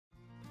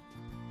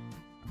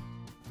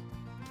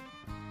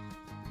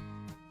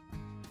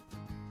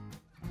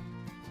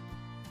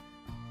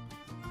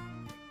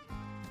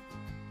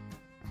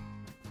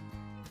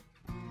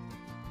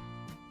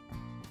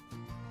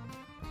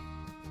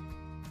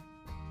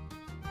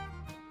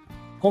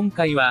今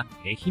回は、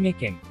愛媛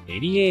県、エ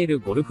リエール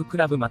ゴルフク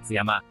ラブ松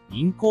山、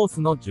インコー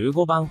スの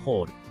15番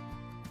ホール。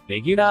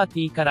レギュラーテ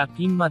ィーから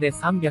ピンまで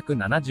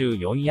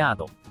374ヤー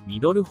ド、ミ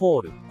ドルホ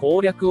ール、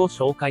攻略を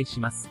紹介し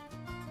ます。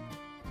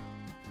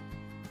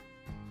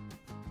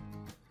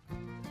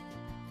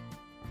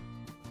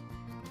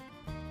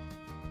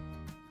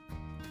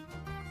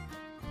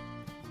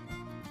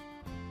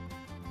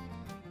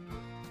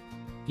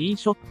ティー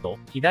ショット、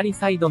左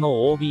サイド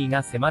の OB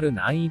が迫る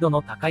難易度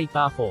の高い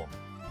パー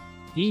4。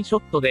ティーショ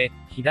ットで、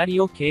左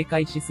を警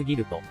戒しすぎ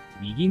ると、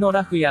右の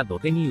ラフや土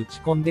手に打ち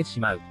込んでし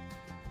まう。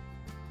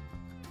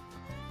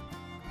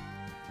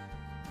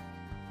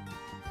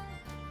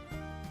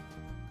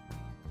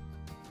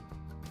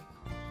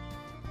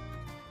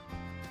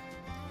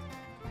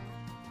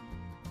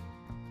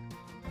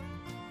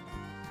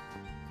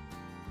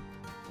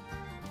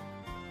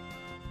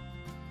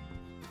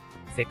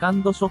セカ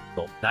ンドショッ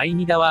ト、第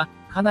2打は、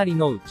かなり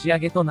の打ち上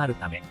げとなる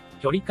ため、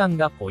距離感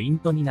がポイン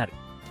トになる。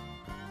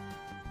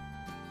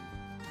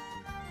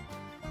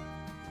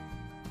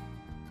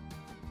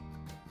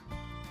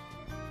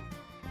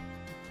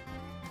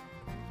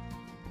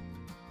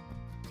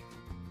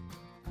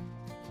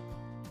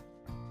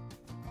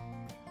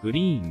グ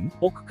リーン、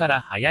奥か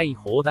ら速い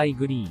砲台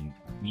グリーン。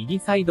右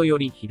サイドよ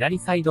り左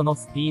サイドの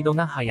スピード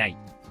が速い。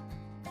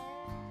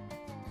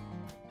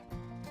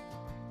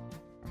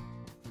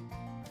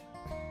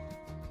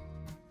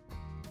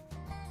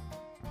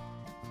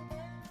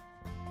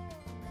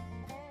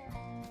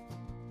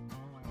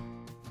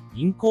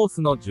インコー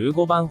スの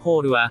15番ホ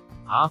ールは、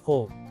パ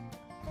ー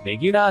4。レ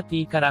ギュラーテ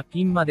ィーから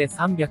ピンまで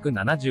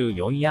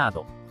374ヤー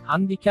ド。ハ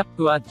ンディキャッ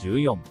プは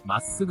14、ま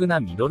っすぐな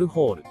ミドル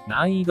ホール。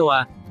難易度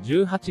は、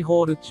18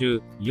ホール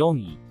中、4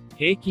位。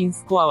平均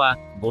スコアは、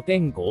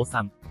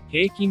5.53。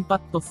平均パッ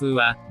ト数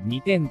は、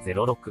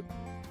2.06。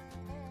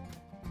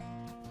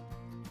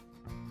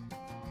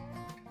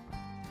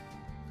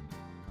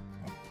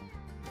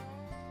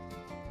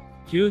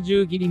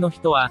90切りの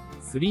人は、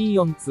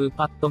3オン2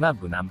パットが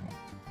無難。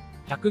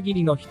100切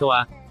りの人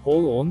は、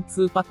4オン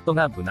2パット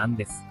が無難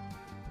です。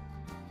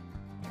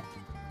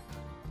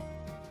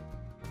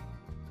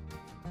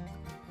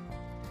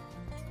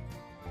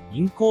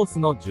インコース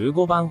の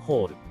15番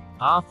ホール。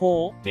パー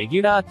4、レ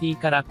ギュラーティー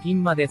からピ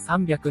ンまで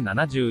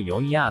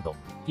374ヤード。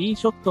ティー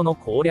ショットの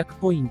攻略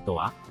ポイント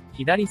は、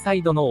左サ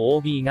イドの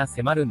OB が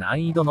迫る難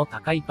易度の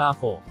高いパー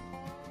4。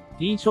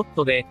ティーショッ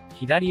トで、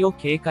左を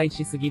警戒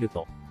しすぎる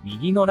と、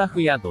右のラ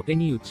フや土手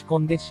に打ち込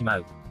んでしま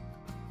う。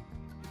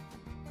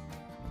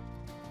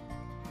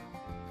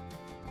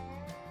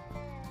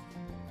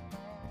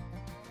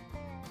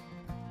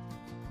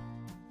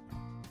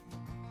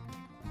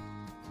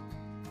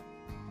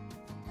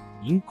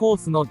インコー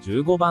スの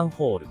15番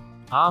ホール。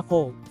パー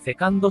4、セ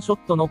カンドショ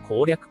ットの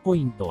攻略ポ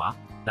イントは、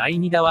第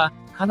2打は、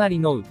かなり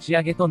の打ち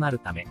上げとなる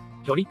ため、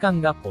距離感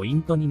がポイ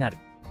ントになる。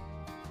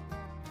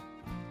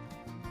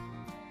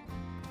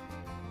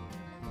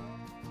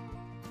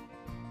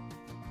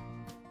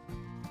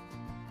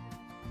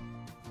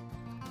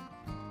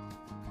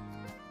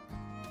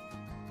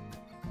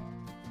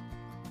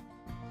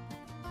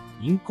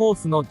インコー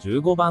スの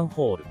15番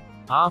ホール。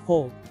パー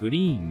4、グ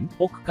リーン、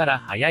奥から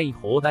速い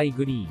砲台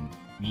グリーン。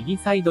右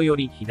サイドよ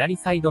り左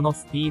サイドの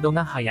スピード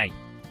が速い。